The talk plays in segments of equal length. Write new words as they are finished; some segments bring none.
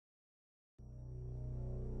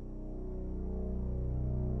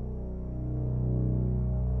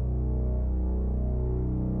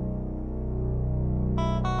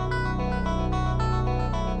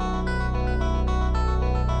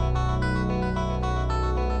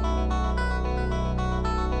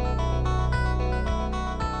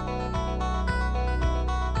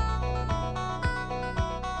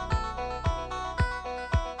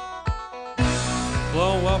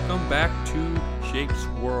back to Jake's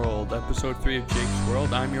World, episode 3 of Jake's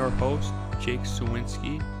World. I'm your host, Jake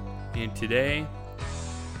Sawinski, and today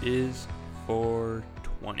is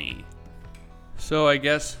 420. So I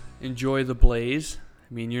guess enjoy the blaze.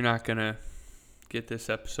 I mean, you're not going to get this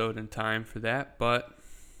episode in time for that, but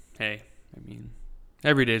hey, I mean,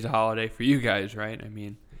 every day's a holiday for you guys, right? I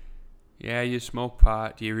mean, yeah, you smoke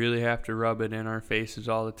pot. Do you really have to rub it in our faces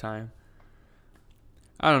all the time?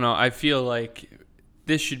 I don't know. I feel like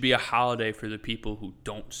this should be a holiday for the people who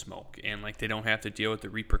don't smoke and like they don't have to deal with the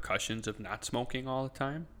repercussions of not smoking all the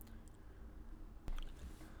time.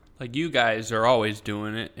 Like you guys are always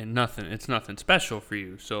doing it and it's nothing special for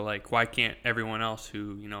you. So like why can't everyone else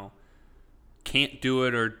who, can't do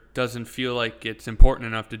it or doesn't feel like it's important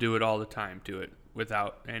enough to do it all the time do it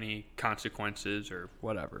without any consequences or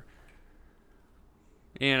whatever?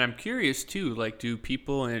 And I'm curious too, like do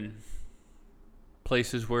people in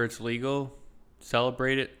places where it's legal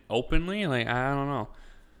celebrate it openly? Like, I don't know.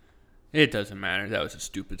 It doesn't matter. That was a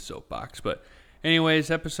stupid soapbox. But anyways,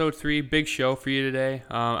 episode 3, big show for you today.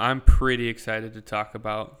 I'm pretty excited to talk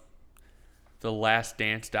about the Last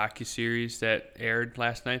Dance docuseries that aired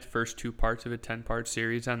last night, the first 2 parts of a 10-part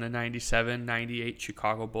series on the 97-98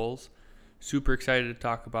 Chicago Bulls. Super excited to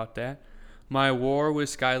talk about that. My war with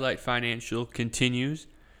Skylight Financial continues.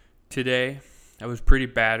 Today, I was pretty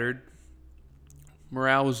battered.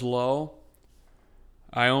 Morale was low.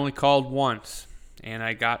 I only called once, and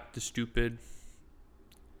I got the stupid,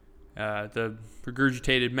 the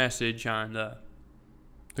regurgitated message on the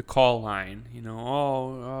call line.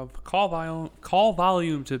 Call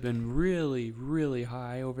volumes have been really, really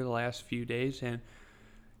high over the last few days, and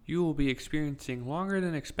you will be experiencing longer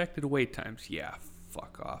than expected wait times. Yeah,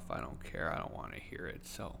 fuck off. I don't care. I don't want to hear it.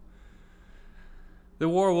 So the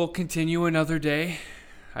war will continue another day.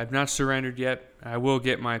 I've not surrendered yet. I will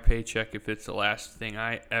get my paycheck if it's the last thing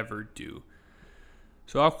I ever do.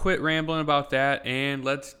 So I'll quit rambling about that, and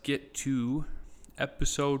let's get to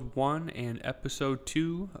episode 1 and episode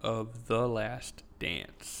 2 of The Last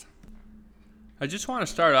Dance. I just want to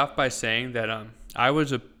start off by saying that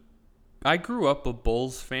I grew up a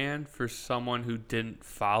Bulls fan for someone who didn't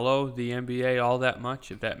follow the NBA all that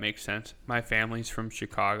much, if that makes sense. My family's from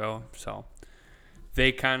Chicago, so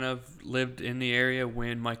they kind of lived in the area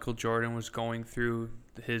when Michael Jordan was going through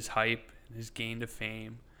his hype, his gain to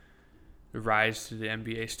fame, the rise to the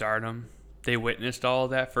NBA stardom. They witnessed all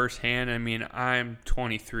of that firsthand. I mean, I'm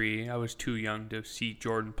 23. I was too young to see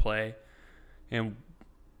Jordan play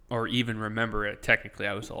or even remember it. Technically,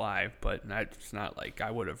 I was alive, but it's not like I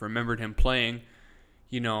would have remembered him playing,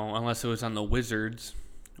 unless it was on the Wizards,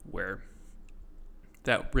 where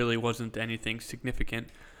that really wasn't anything significant.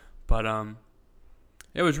 But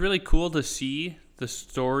it was really cool to see the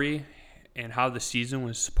story and how the season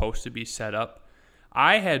was supposed to be set up.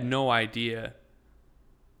 I had no idea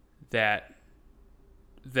that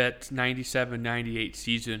 97-98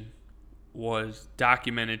 season was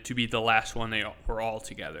documented to be the last one they were all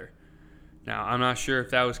together. Now, I'm not sure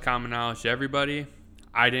if that was common knowledge to everybody.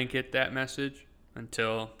 I didn't get that message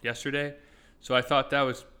until yesterday. So I thought that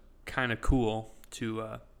was kind of cool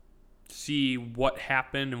to see what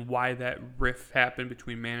happened and why that rift happened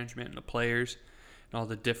between management and the players and all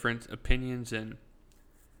the different opinions and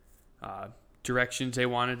directions they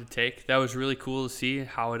wanted to take. That was really cool to see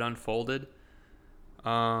how it unfolded.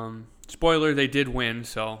 Spoiler, they did win,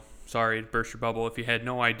 so sorry to burst your bubble if you had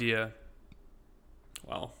no idea.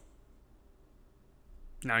 Well,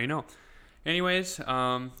 now you know. Anyways,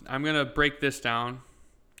 I'm going to break this down,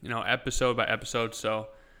 episode by episode, so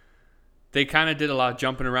they kind of did a lot of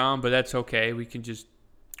jumping around, but that's okay. We can just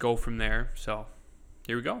go from there. So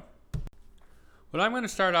here we go. What I'm going to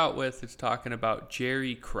start out with is talking about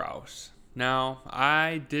Jerry Krause. Now,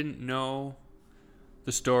 I didn't know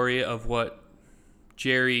the story of what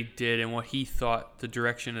Jerry did and what he thought the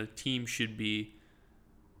direction of the team should be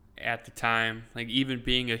at the time. Like, even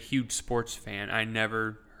being a huge sports fan, I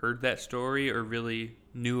never heard that story or really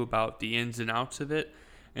knew about the ins and outs of it.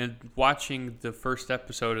 And watching the first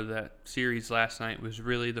episode of that series last night was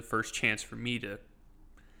really the first chance for me to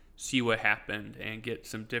see what happened and get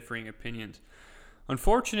some differing opinions.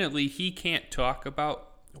 Unfortunately, he can't talk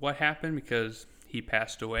about what happened because he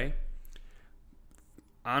passed away.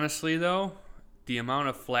 Honestly, though, the amount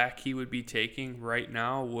of flack he would be taking right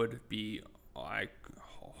now would be, I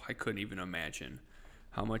couldn't even imagine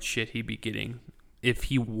how much shit he'd be getting if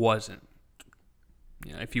he wasn't,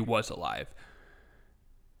 if he was alive.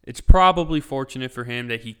 It's probably fortunate for him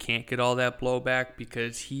that he can't get all that blowback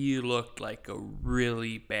because he looked like a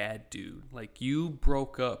really bad dude. Like, you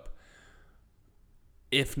broke up,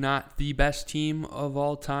 if not the best team of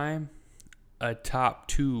all time, a top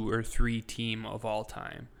 2 or 3 team of all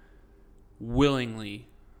time willingly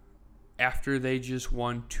after they just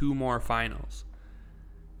won 2 more finals.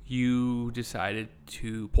 You decided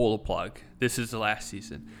to pull the plug. This is the last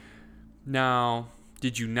season. Now,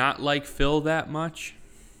 did you not like Phil that much?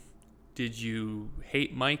 Did you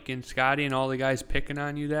hate Mike and Scotty and all the guys picking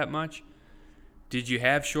on you that much? Did you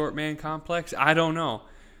have short man complex? I don't know.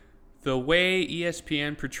 The way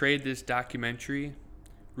ESPN portrayed this documentary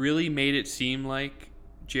really made it seem like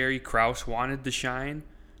Jerry Krause wanted the shine.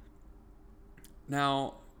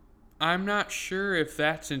 Now, I'm not sure if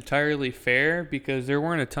that's entirely fair because there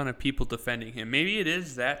weren't a ton of people defending him. Maybe it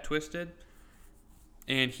is that twisted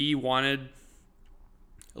and he wanted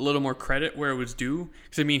a little more credit where it was due.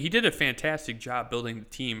 Because, I mean, he did a fantastic job building the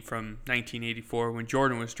team from 1984 when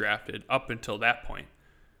Jordan was drafted up until that point.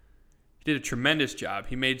 He did a tremendous job.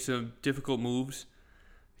 He made some difficult moves.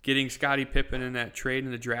 Getting Scottie Pippen in that trade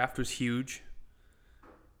in the draft was huge.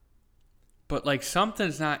 But, like,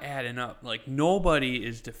 something's not adding up. Like, nobody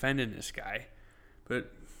is defending this guy.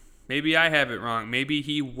 But maybe I have it wrong. Maybe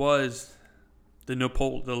he was the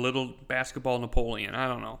little basketball Napoleon. I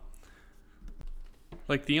don't know.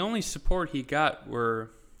 Like, the only support he got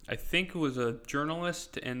were, I think it was a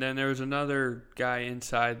journalist, and then there was another guy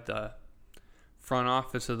inside the front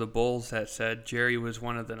office of the Bulls that said Jerry was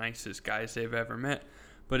one of the nicest guys they've ever met.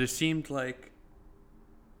 But it seemed like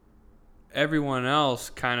everyone else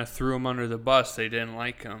kind of threw him under the bus. They didn't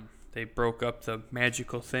like him. They broke up the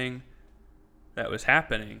magical thing that was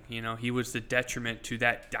happening. You know, he was the detriment to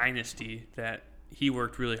that dynasty that he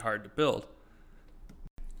worked really hard to build.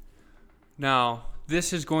 Now,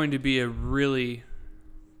 this is going to be a really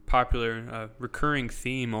popular recurring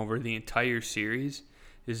theme over the entire series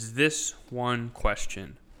is this one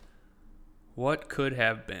question. What could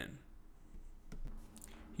have been?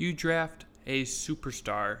 You draft a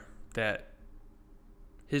superstar that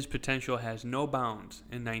his potential has no bounds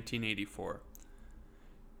in 1984.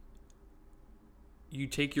 You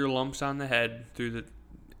take your lumps on the head through the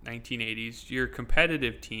 1980s. You're a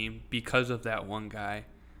competitive team because of that one guy.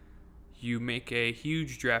 You make a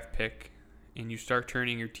huge draft pick and you start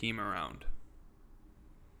turning your team around.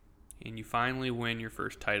 And you finally win your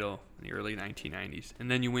first title in the early 1990s. And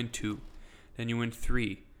then you win 2. Then you win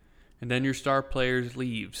 3. And then your star player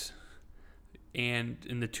leaves. And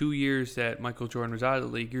in the 2 years that Michael Jordan was out of the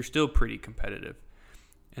league, you're still pretty competitive.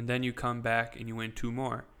 And then you come back and you win 2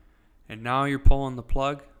 more. And now you're pulling the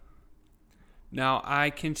plug. Now, I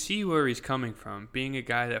can see where he's coming from. Being a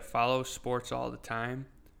guy that follows sports all the time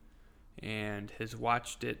and has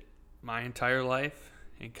watched it my entire life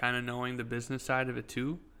and kind of knowing the business side of it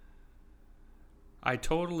too, I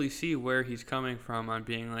totally see where he's coming from on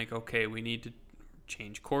being like, okay, we need to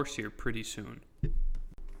change course here pretty soon.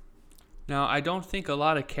 Now, I don't think a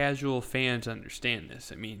lot of casual fans understand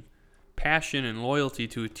this. I mean, passion and loyalty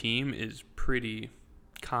to a team is pretty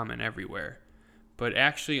common everywhere. But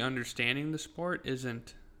actually understanding the sport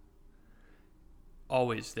isn't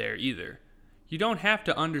always there either. You don't have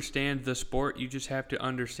to understand the sport, you just have to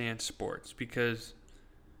understand sports because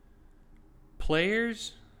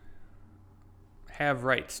players have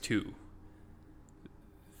rights too.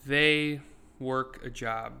 They work a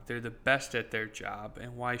job. They're the best at their job,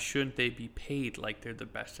 and why shouldn't they be paid like they're the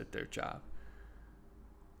best at their job?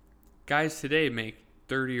 Guys today make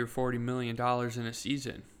 $30 or $40 million in a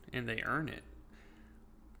season, and they earn it.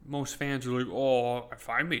 Most fans are like, oh, if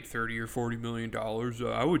I made $30 or $40 million,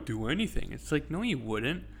 I would do anything. It's like, no, you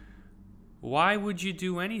wouldn't. Why would you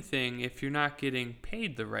do anything if you're not getting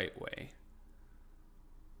paid the right way?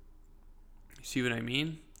 You see what I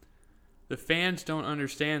mean? The fans don't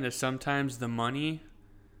understand that sometimes the money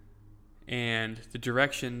and the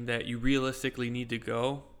direction that you realistically need to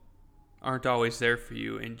go aren't always there for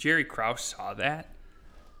you. And Jerry Krause saw that.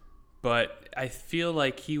 But I feel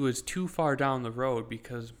like he was too far down the road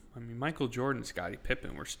because, I mean, Michael Jordan and Scottie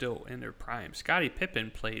Pippen were still in their prime. Scottie Pippen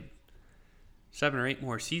played 7 or 8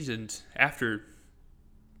 more seasons after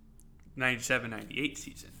 97-98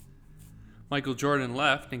 season. Michael Jordan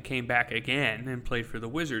left and came back again and played for the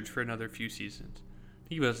Wizards for another few seasons.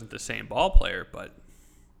 He wasn't the same ball player, but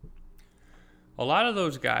a lot of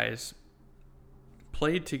those guys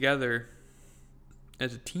played together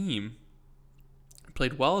as a team,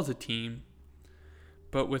 played well as a team,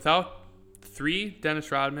 but without 3,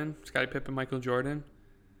 Dennis Rodman, Scottie Pippen, Michael Jordan,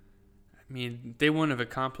 I mean, they wouldn't have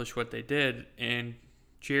accomplished what they did, and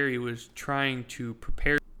Jerry was trying to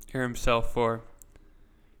prepare himself for,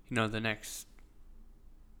 you know, the next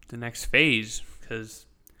phase, because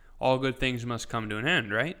all good things must come to an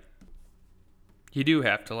end, right? You do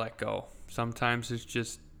have to let go. Sometimes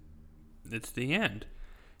it's the end.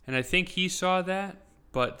 And I think he saw that,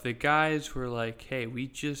 but the guys were like, hey, we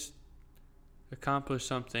just accomplished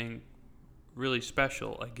something really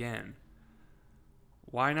special again.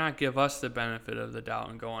 Why not give us the benefit of the doubt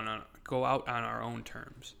and go out on our own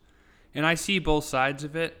terms? And I see both sides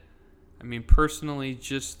of it. I mean, personally,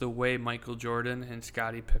 just the way Michael Jordan and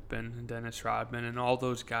Scottie Pippen and Dennis Rodman and all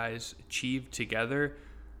those guys achieved together,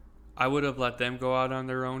 I would have let them go out on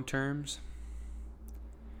their own terms.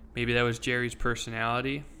 Maybe that was Jerry's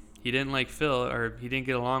personality. He didn't like Phil, or he didn't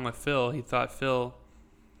get along with Phil. He thought Phil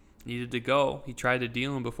needed to go. He tried to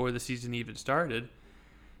deal him before the season even started.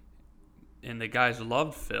 And the guys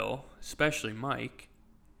loved Phil, especially Mike.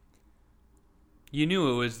 You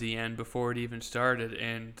knew it was the end before it even started,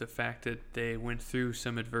 and the fact that they went through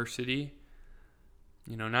some adversity,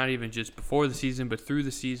 not even just before the season, but through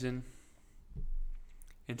the season,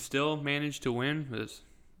 and still managed to win was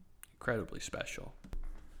incredibly special.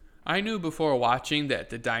 I knew before watching that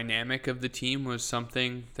the dynamic of the team was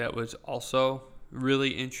something that was also really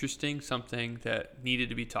interesting, something that needed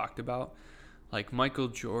to be talked about. Like, Michael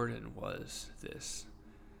Jordan was this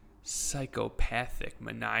psychopathic,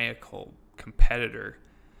 maniacal competitor.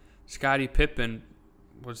 Scottie Pippen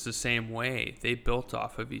was the same way. They built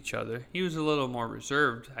off of each other. He was a little more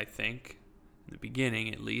reserved, I think, in the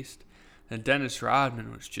beginning at least. And Dennis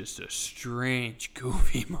Rodman was just a strange,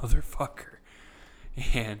 goofy motherfucker.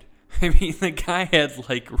 And, I mean, the guy had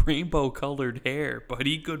like rainbow-colored hair, but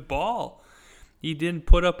he could ball. He didn't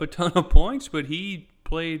put up a ton of points, but he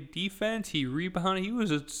played defense. He rebounded. He was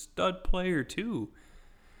a stud player, too.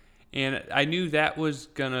 And I knew that was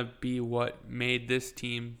going to be what made this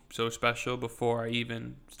team so special before I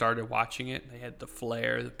even started watching it. They had the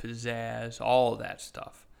flair, the pizzazz, all of that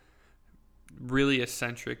stuff. Really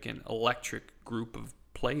eccentric and electric group of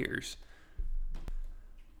players.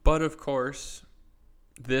 But, of course,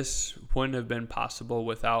 this wouldn't have been possible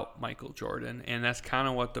without Michael Jordan. And that's kind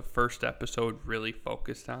of what the first episode really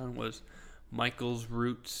focused on, was Michael's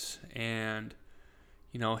roots and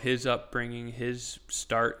his upbringing, his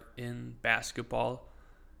start in basketball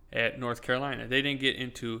at North Carolina. They didn't get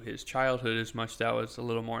into his childhood as much. That was a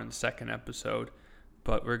little more in the second episode.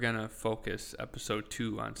 But we're going to focus episode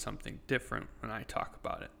 2 on something different when I talk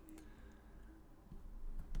about it.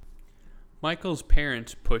 Michael's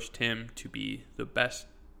parents pushed him to be the best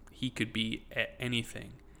he could be at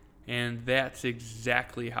anything. And that's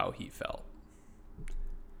exactly how he felt.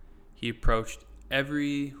 He approached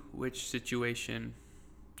every which situation,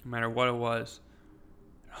 no matter what it was,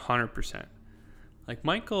 100%. Like,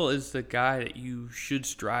 Michael is the guy that you should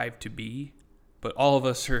strive to be, but all of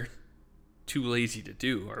us are too lazy to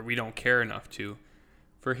do, or we don't care enough to.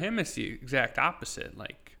 For him, it's the exact opposite.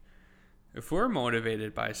 Like, if we're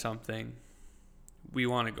motivated by something, we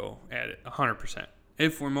want to go at it 100%.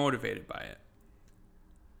 If we're motivated by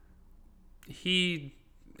it.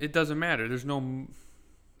 It doesn't matter. There's no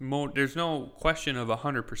question of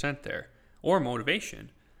 100% there, or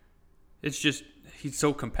motivation. It's just, he's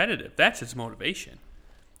so competitive. That's his motivation.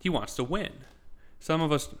 He wants to win.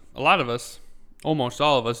 A lot of us, almost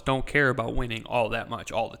all of us, don't care about winning all that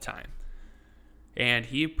much all the time. And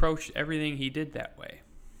he approached everything he did that way.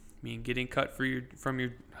 I mean, getting cut from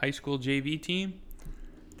your high school JV team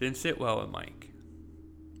didn't sit well with Mike.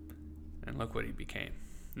 And look what he became.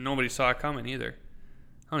 Nobody saw it coming either.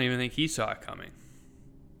 I don't even think he saw it coming.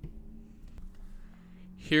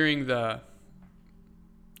 Hearing the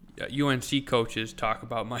UNC coaches talk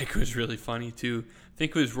about Mike was really funny too. I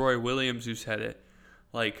think it was Roy Williams who said it.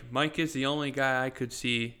 Like, Mike is the only guy I could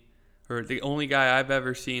see, or the only guy I've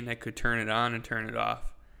ever seen that could turn it on and turn it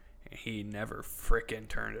off. And he never frickin'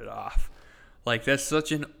 turned it off. Like, that's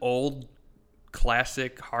such an old,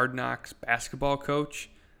 classic Hard Knocks basketball coach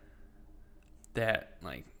that,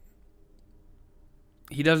 like,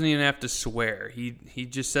 he doesn't even have to swear. He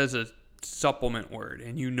just says a supplement word,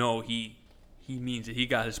 and he means it. He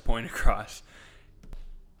got his point across.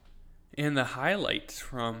 And the highlights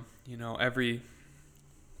from, every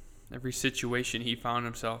situation he found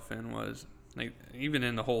himself in was, like, even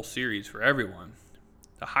in the whole series for everyone,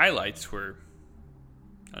 the highlights were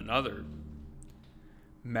another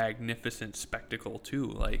magnificent spectacle too.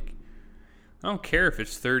 Like, I don't care if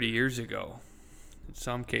it's 30 years ago. In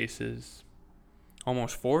some cases,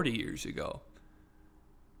 almost 40 years ago.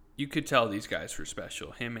 You could tell these guys were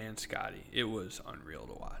special, him and Scottie. It was unreal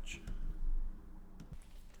to watch.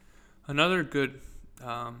 Another good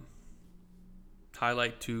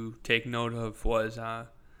highlight to take note of was, I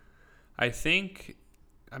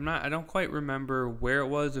don't quite remember where it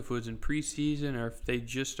was, if it was in preseason or if they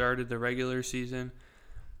just started the regular season,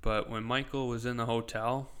 but when Michael was in the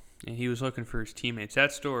hotel and he was looking for his teammates,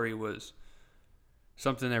 that story was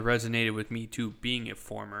something that resonated with me too, being a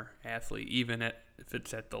former athlete, even if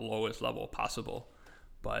it's at the lowest level possible.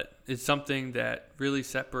 But it's something that really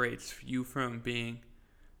separates you from being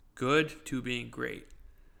good to being great.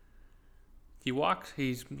 He's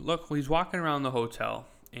walking around the hotel,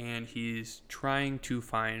 and he's trying to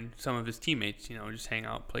find some of his teammates, just hang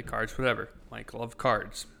out, play cards, whatever. Mike loved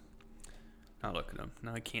cards. Now look at him.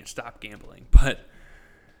 Now he can't stop gambling. But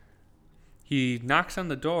he knocks on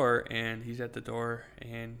the door, and he's at the door,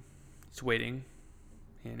 and he's waiting.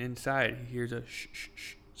 And inside, he hears a shh, shh,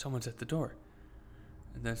 shh. Someone's at the door.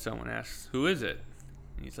 And then someone asks, who is it?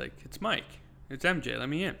 And he's like, it's Mike. It's MJ. Let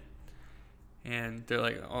me in. And they're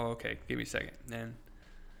like, oh, okay. Give me a second. And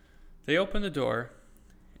they open the door,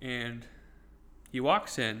 and he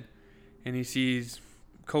walks in, and he sees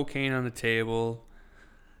cocaine on the table,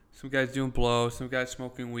 some guys doing blow, some guys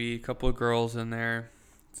smoking weed, a couple of girls in there,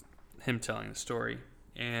 him telling the story.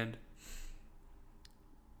 And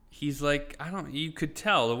he's like, you could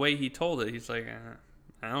tell the way he told it. He's like,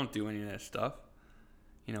 I don't do any of that stuff.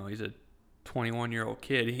 He's a 21-year-old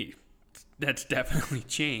kid. That's definitely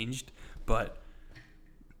changed, but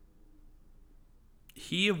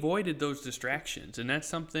he avoided those distractions, and that's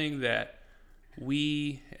something that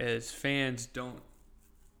we as fans don't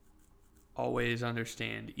always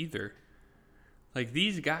understand either. Like,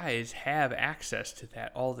 these guys have access to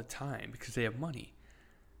that all the time because they have money.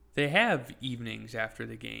 They have evenings after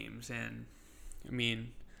the games, and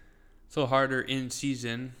it's a little harder in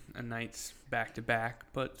season, nights back to back,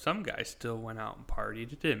 but some guys still went out and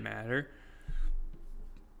partied. It didn't matter.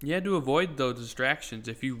 You had to avoid those distractions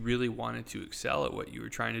if you really wanted to excel at what you were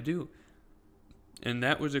trying to do. And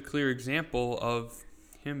that was a clear example of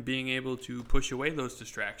him being able to push away those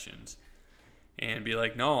distractions and be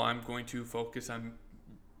like, no, I'm going to focus on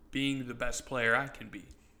being the best player I can be.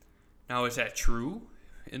 Now, is that true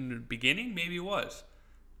in the beginning? Maybe it was.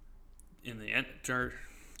 In the end,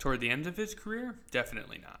 toward the end of his career,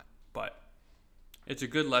 definitely not. But it's a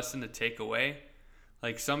good lesson to take away.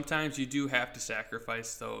 Like, sometimes you do have to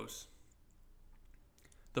sacrifice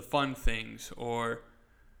the fun things, or,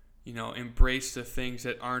 embrace the things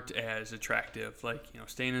that aren't as attractive, like,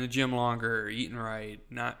 staying in the gym longer, eating right,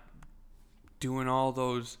 not doing all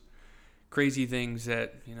those crazy things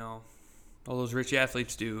that, all those rich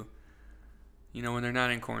athletes do, when they're not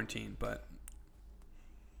in quarantine. But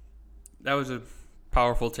that was a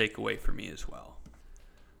powerful takeaway for me as well.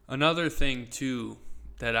 Another thing, too,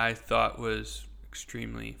 that I thought was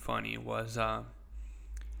extremely funny was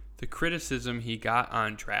the criticism he got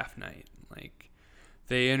on draft night. Like,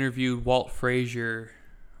 they interviewed Walt Frazier,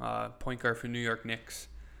 point guard for New York Knicks.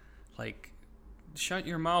 Like, shut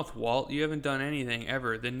your mouth, Walt. You haven't done anything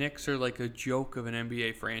ever. The Knicks are like a joke of an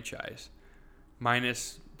NBA franchise,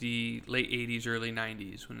 minus the late 80s, early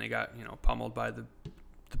 90s when they got, pummeled by the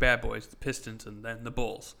bad boys, the Pistons, and then the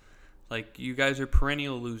Bulls. Like, you guys are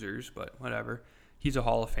perennial losers, but whatever. He's a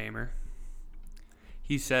Hall of Famer.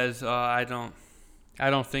 He says, I don't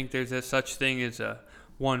think there's a such thing as a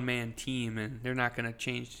one-man team, and they're not going to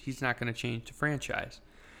change. He's not going to change the franchise.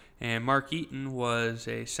 And Mark Eaton was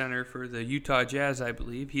a center for the Utah Jazz, I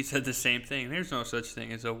believe. He said the same thing. There's no such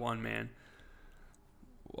thing as a one-man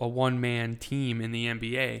team in the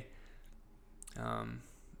NBA.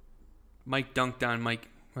 Mike dunked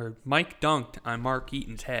on Mark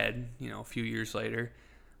Eaton's head, a few years later.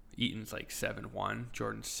 Eaton's like 7'1",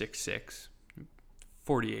 Jordan's 6'6".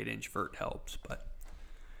 48-inch vert helps, but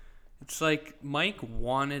it's like Mike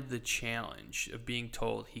wanted the challenge of being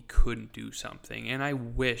told he couldn't do something, and I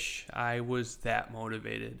wish I was that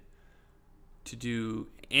motivated to do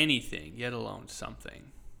anything, let alone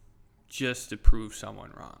something, just to prove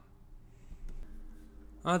someone wrong.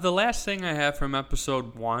 The last thing I have from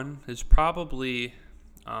episode 1 is probably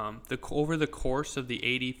over the course of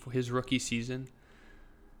his rookie season.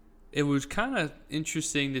 It was kind of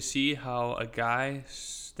interesting to see how a guy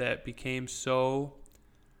that became so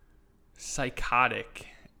psychotic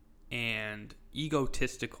and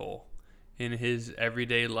egotistical in his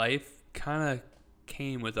everyday life kind of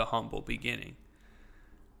came with a humble beginning.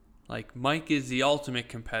 Like, Mike is the ultimate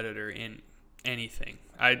competitor in anything.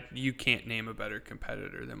 You can't name a better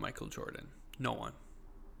competitor than Michael Jordan. No one.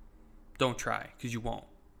 Don't try, because you won't.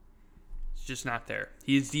 It's just not there.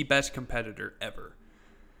 He is the best competitor ever.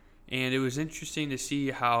 And it was interesting to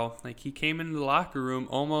see how, he came into the locker room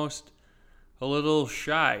almost a little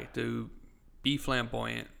shy to be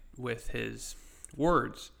flamboyant with his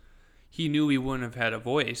words. He knew he wouldn't have had a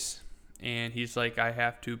voice, and he's like, I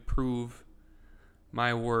have to prove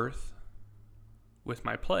my worth with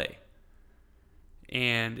my play.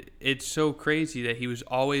 And it's so crazy that he was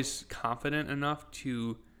always confident enough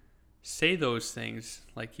to say those things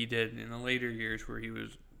like he did in the later years where he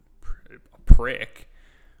was a prick,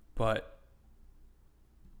 but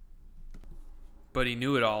he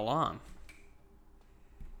knew it all along.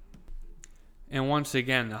 And once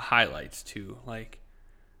again, the highlights too. Like,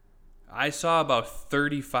 I saw about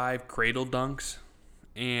 35 cradle dunks,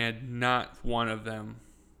 and not one of them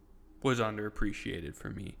was underappreciated for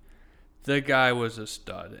me. The guy was a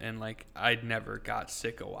stud, and like, I'd never got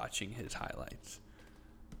sick of watching his highlights.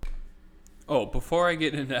 Oh, before I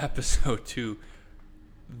get into episode 2,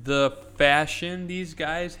 the fashion these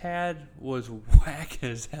guys had was whack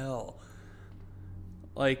as hell.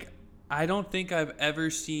 Like, I don't think I've ever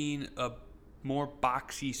seen a more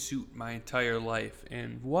boxy suit my entire life.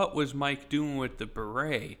 And what was Mike doing with the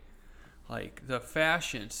beret? Like, the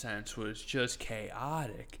fashion sense was just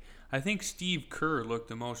chaotic. I think Steve Kerr looked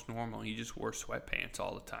the most normal. He just wore sweatpants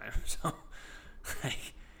all the time. So,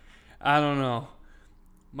 like, I don't know.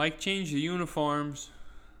 Mike changed the uniforms.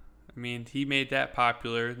 I mean, he made that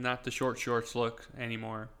popular. Not the short shorts look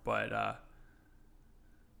anymore. But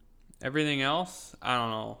everything else, I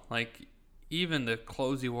don't know. Like, even the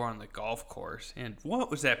clothes he wore on the golf course. And what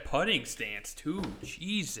was that putting stance, too?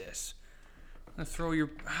 Jesus. I'm going to throw your...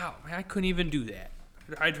 Wow, I couldn't even do that.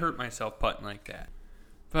 I'd hurt myself putting like that.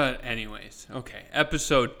 But anyways, okay,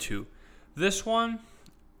 episode 2. This one,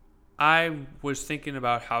 I was thinking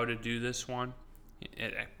about how to do this one.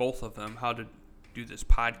 Both of them, how to do this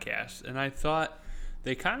podcast. And I thought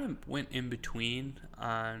they kind of went in between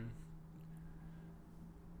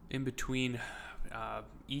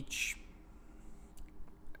each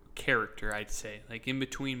character, I'd say. Like, in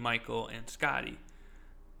between Michael and Scotty.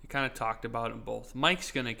 They kind of talked about them both.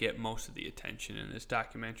 Mike's going to get most of the attention in this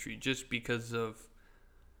documentary just because of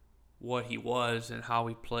what he was and how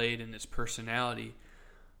he played and his personality.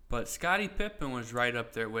 But Scottie Pippen was right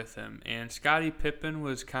up there with him. And Scottie Pippen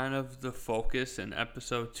was kind of the focus in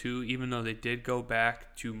episode 2, even though they did go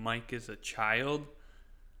back to Mike as a child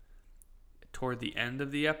toward the end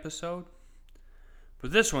of the episode.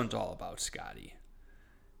 But this one's all about Scotty.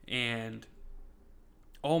 And,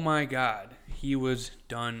 oh my God, he was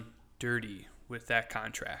done dirty with that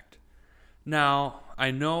contract. Now, I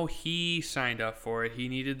know he signed up for it. He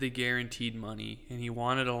needed the guaranteed money, and he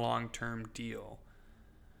wanted a long-term deal.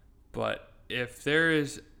 But if there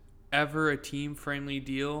is ever a team-friendly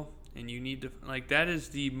deal, and you need to, like, that is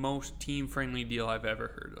the most team-friendly deal I've ever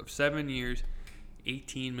heard of. 7 years,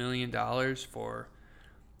 $18 million for,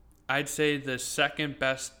 I'd say, the second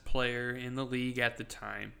best player in the league at the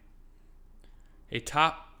time. A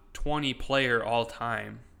top 20 player all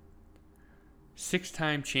time.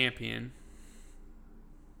 6-time champion.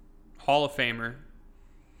 Hall of Famer.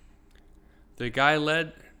 The guy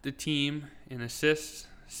led the team in assists,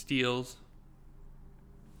 steals.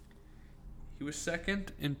 He was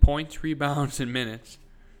second in points, rebounds, and minutes.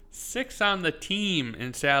 6th on the team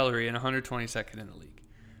in salary and 122nd in the league.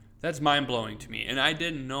 That's mind-blowing to me. And I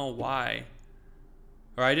didn't know why.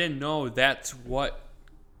 Or I didn't know that's what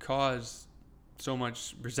caused so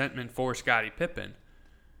much resentment for Scottie Pippen.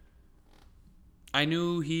 I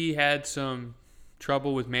knew he had some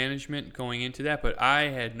trouble with management going into that, but I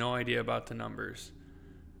had no idea about the numbers.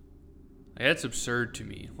 That's absurd to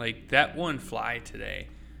me. Like, that wouldn't fly today.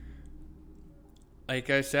 Like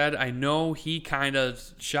I said, I know he kind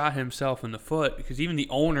of shot himself in the foot because even the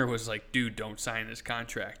owner was like, dude, don't sign this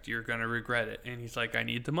contract. You're going to regret it. And he's like, I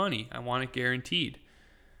need the money. I want it guaranteed.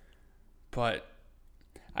 But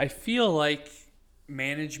I feel like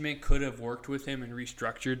management could have worked with him and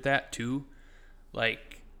restructured that too.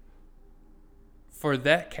 Like, for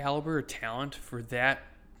that caliber of talent, for that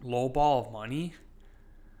low ball of money,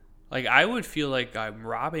 like, I would feel like I'm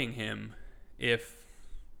robbing him if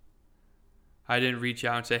I didn't reach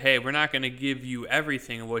out and say, hey, we're not going to give you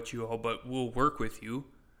everything of what you owe, but we'll work with you.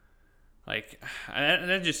 Like,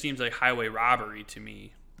 that just seems like highway robbery to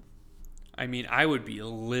me. I mean, I would be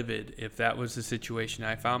livid if that was the situation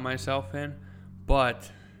I found myself in, but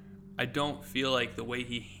I don't feel like the way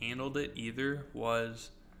he handled it either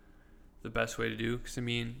was the best way to do. Because, I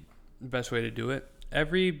mean, the best way to do it,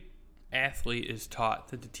 every athlete is taught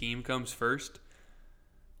that the team comes first.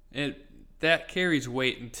 That carries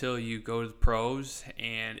weight until you go to the pros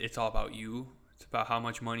and it's all about you. It's about how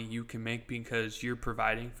much money you can make because you're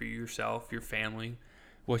providing for yourself, your family,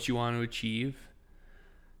 what you want to achieve.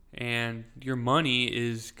 And your money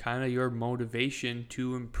is kind of your motivation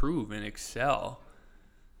to improve and excel.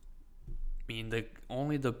 I mean,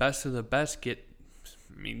 only the best of the best get...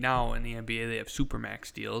 I mean, now in the NBA they have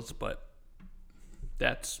Supermax deals, but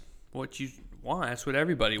that's what you want. That's what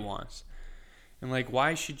everybody wants. And, like,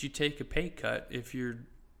 why should you take a pay cut if you're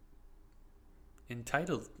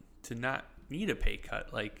entitled to not need a pay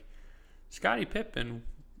cut. Like, Scottie Pippen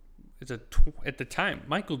is at the time,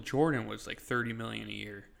 Michael Jordan was like $30 million a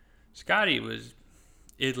year. Scottie was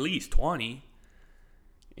at least 20,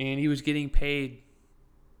 and he was getting paid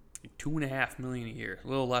 $2.5 million a year, a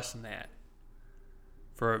little less than that.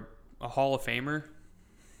 For a Hall of Famer,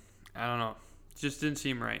 I don't know. It just didn't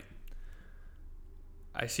seem right.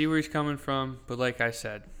 I see where he's coming from, but like I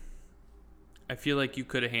said, I feel like you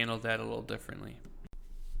could have handled that a little differently.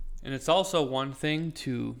 And it's also one thing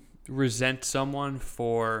to resent someone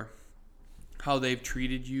for how they've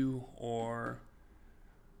treated you or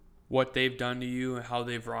what they've done to you and how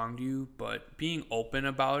they've wronged you, but being open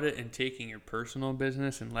about it and taking your personal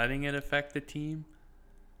business and letting it affect the team,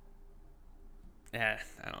 I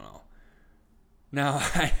don't know. Now,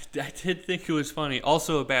 I did think it was funny.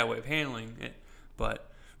 Also a bad way of handling it,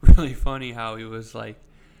 but really funny how he was like,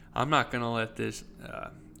 I'm not going to let this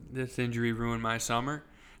injury ruin my summer.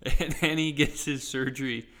 And then he gets his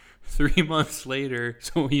surgery 3 months later,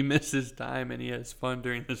 so he misses time and he has fun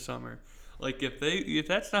during the summer. Like, if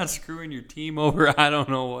that's not screwing your team over, I don't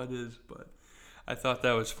know what is. But I thought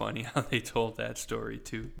that was funny how they told that story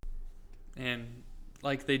too. And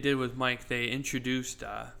like they did with Mike, they introduced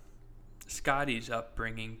Scottie's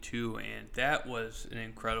upbringing too, and that was an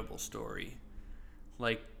incredible story.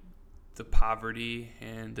 Like the poverty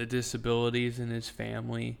and the disabilities in his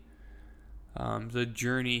family, the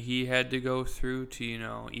journey he had to go through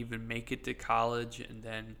to, even make it to college, and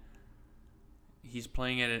then he's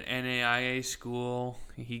playing at an NAIA school.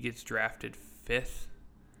 He gets drafted 5th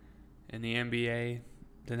in the NBA,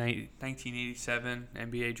 the 1987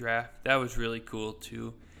 NBA draft. That was really cool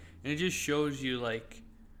too. And it just shows you like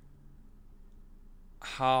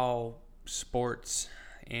how sports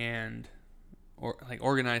and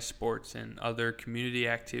organized sports and other community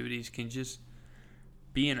activities can just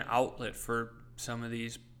be an outlet for some of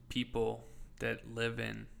these people that live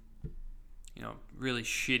in really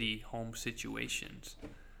shitty home situations.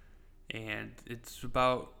 And it's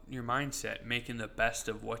about your mindset, making the best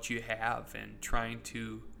of what you have and trying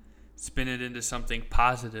to spin it into something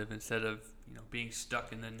positive instead of, being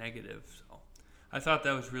stuck in the negative. So I thought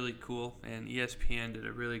that was really cool, and ESPN did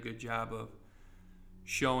a really good job of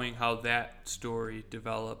showing how that story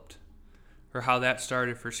developed, or how that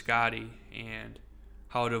started for Scottie and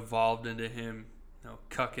how it evolved into him,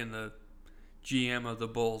 cucking the GM of the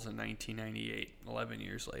Bulls in 1998, 11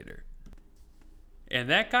 years later. And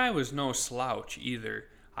that guy was no slouch either.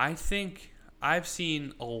 I think I've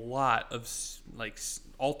seen a lot of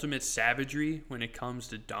ultimate savagery when it comes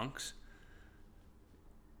to dunks.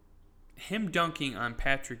 Him dunking on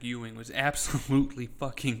Patrick Ewing was absolutely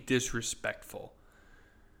fucking disrespectful.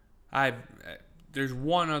 There's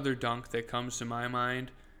one other dunk that comes to my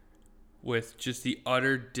mind with just the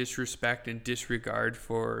utter disrespect and disregard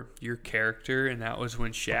for your character, and that was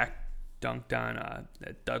when Shaq dunked on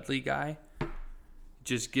that Dudley guy.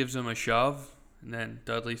 Just gives him a shove, and then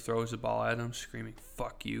Dudley throws the ball at him, screaming,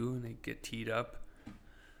 "Fuck you," and they get teed up.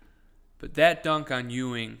 But that dunk on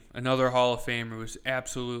Ewing, another Hall of Famer, was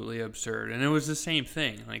absolutely absurd. And it was the same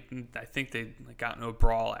thing. I think they got into a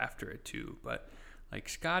brawl after it too. But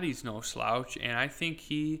Scottie's no slouch, and I think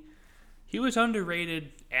he was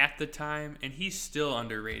underrated at the time, and he's still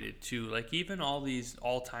underrated too. Even all these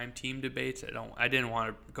all-time team debates, I didn't want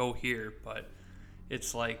to go here, but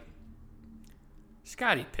it's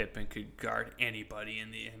Scottie Pippen could guard anybody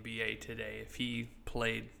in the NBA today if he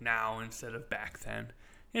played now instead of back then.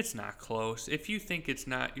 It's not close. If you think it's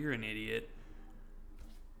not, you're an idiot.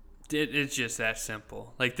 It's just that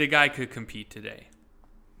simple. The guy could compete today.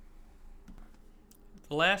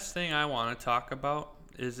 The last thing I want to talk about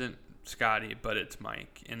isn't Scottie, but it's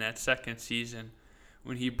Mike. In that second season,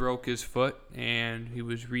 when he broke his foot and he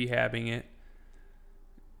was rehabbing it,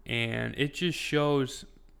 and it just shows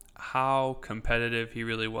how competitive he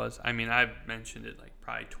really was. I mean, I've mentioned it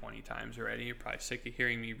probably 20 times already. You're probably sick of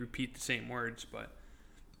hearing me repeat the same words, but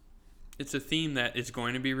it's a theme that is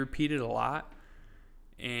going to be repeated a lot,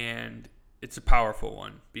 and it's a powerful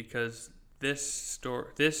one because this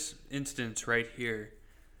instance right here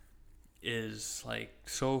is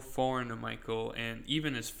so foreign to Michael, and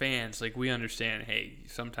even as fans, we understand, hey,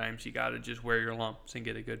 sometimes you got to just wear your lumps and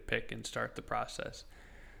get a good pick and start the process.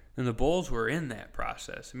 And the Bulls were in that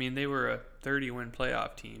process. I mean, they were a 30-win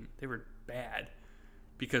playoff team. They were bad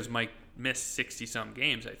because Mike missed 60-some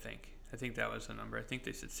games, I think. I think that was the number. I think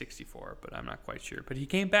they said 64, but I'm not quite sure. But he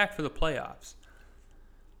came back for the playoffs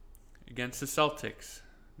against the Celtics.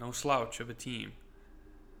 No slouch of a team.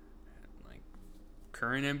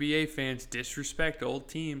 Current NBA fans disrespect old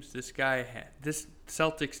teams. This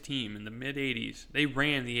Celtics team in the mid-'80s, they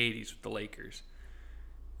ran the '80s with the Lakers.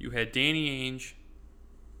 You had Danny Ainge,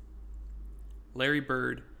 Larry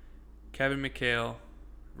Bird, Kevin McHale,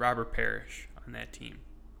 Robert Parrish on that team.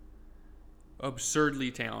 Absurdly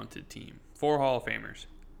talented team. 4 Hall of Famers.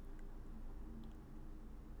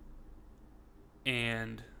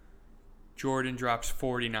 And Jordan drops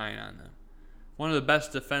 49 on them. One of the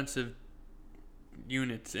best defensive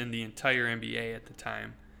units in the entire NBA at the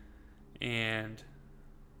time. And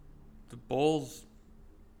the Bulls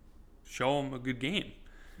show him a good game.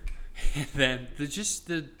 And then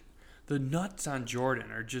the nuts on Jordan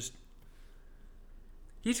are just...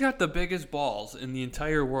 He's got the biggest balls in the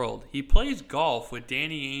entire world. He plays golf with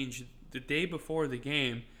Danny Ainge the day before the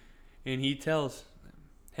game, and he tells him,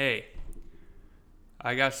 hey,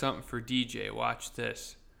 I got something for DJ. Watch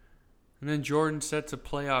this. And then Jordan sets a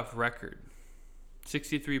playoff record.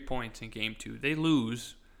 63 points in Game 2. They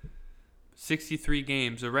lose 63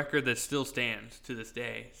 games, a record that still stands to this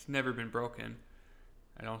day. It's never been broken.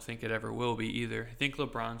 I don't think it ever will be either. I think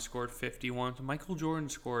LeBron scored 51. Michael Jordan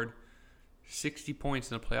scored 60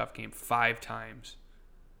 points in a playoff game 5 times.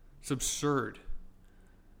 It's absurd.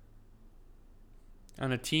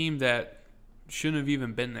 On a team that shouldn't have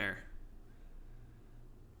even been there.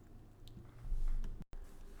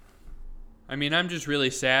 I mean, I'm just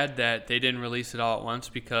really sad that they didn't release it all at once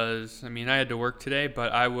because, I mean, I had to work today,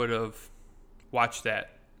 but I would have watched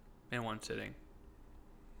that in one sitting.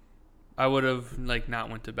 I would have, not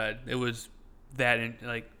went to bed. It was that, and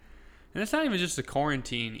it's not even just a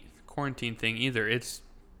quarantine thing either. It's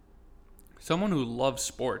someone who loves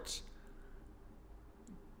sports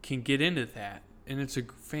can get into that, and it's a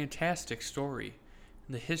fantastic story.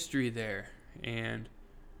 And the history there, and,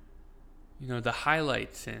 the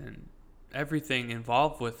highlights and everything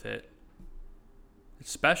involved with it.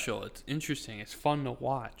 It's special. It's interesting. It's fun to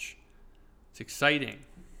watch. It's exciting.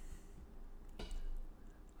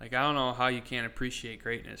 I don't know how you can't appreciate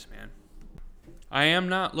greatness, man. I am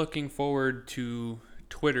not looking forward to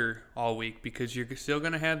Twitter all week because you're still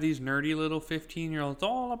going to have these nerdy little 15-year-olds,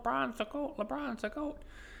 oh, LeBron's the GOAT, LeBron's the GOAT.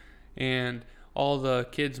 And all the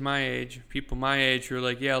kids my age, people my age who are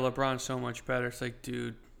like, yeah, LeBron's so much better. It's like,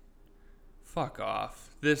 dude, fuck off.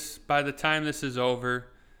 By the time this is over,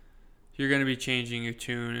 you're going to be changing your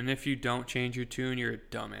tune. And if you don't change your tune, you're a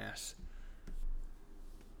dumbass.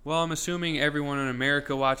 Well, I'm assuming everyone in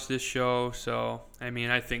America watched this show. So,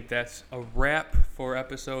 I think that's a wrap for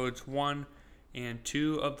episodes 1 and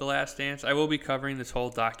 2 of The Last Dance. I will be covering this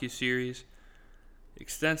whole docuseries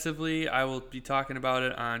extensively. I will be talking about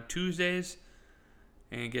it on Tuesdays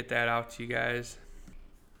and get that out to you guys.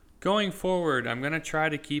 Going forward, I'm going to try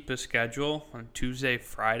to keep a schedule on Tuesday,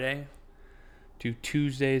 Friday. Do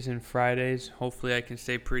Tuesdays and Fridays. Hopefully I can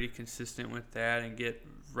stay pretty consistent with that and get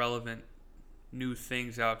relevant new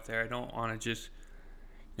things out there. I don't want to just,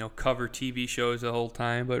 cover TV shows the whole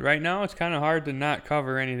time. But right now it's kind of hard to not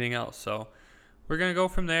cover anything else. So we're going to go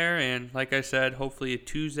from there. And like I said, hopefully a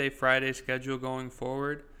Tuesday, Friday schedule going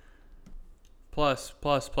forward. Plus,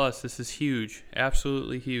 this is huge.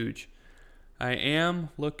 Absolutely huge. I am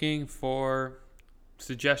looking for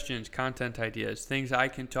suggestions, content ideas, things I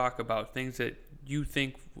can talk about, things that you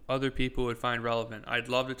think other people would find relevant. I'd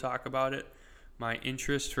love to talk about it. My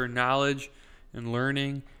interest for knowledge and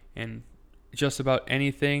learning and just about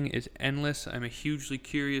anything is endless. I'm a hugely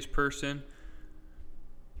curious person.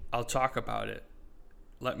 I'll talk about it.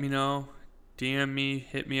 Let me know. DM me,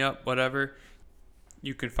 hit me up, whatever.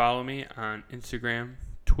 You can follow me on Instagram,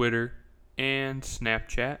 Twitter, and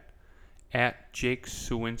Snapchat at Jake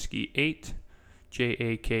Sawinski8,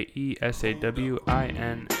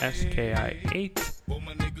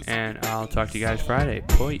 JakeSawinski8, and I'll talk to you guys Friday.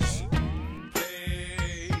 Peace.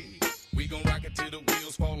 We gon' rock it till the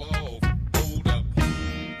wheels fall off. Hold up.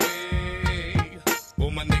 Hey, for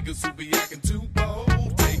my niggas who be acting too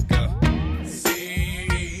bold, take a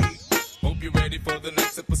seat. Hope you're ready for the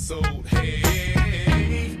next episode.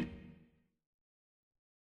 Hey,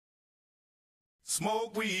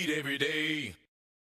 smoke weed every day.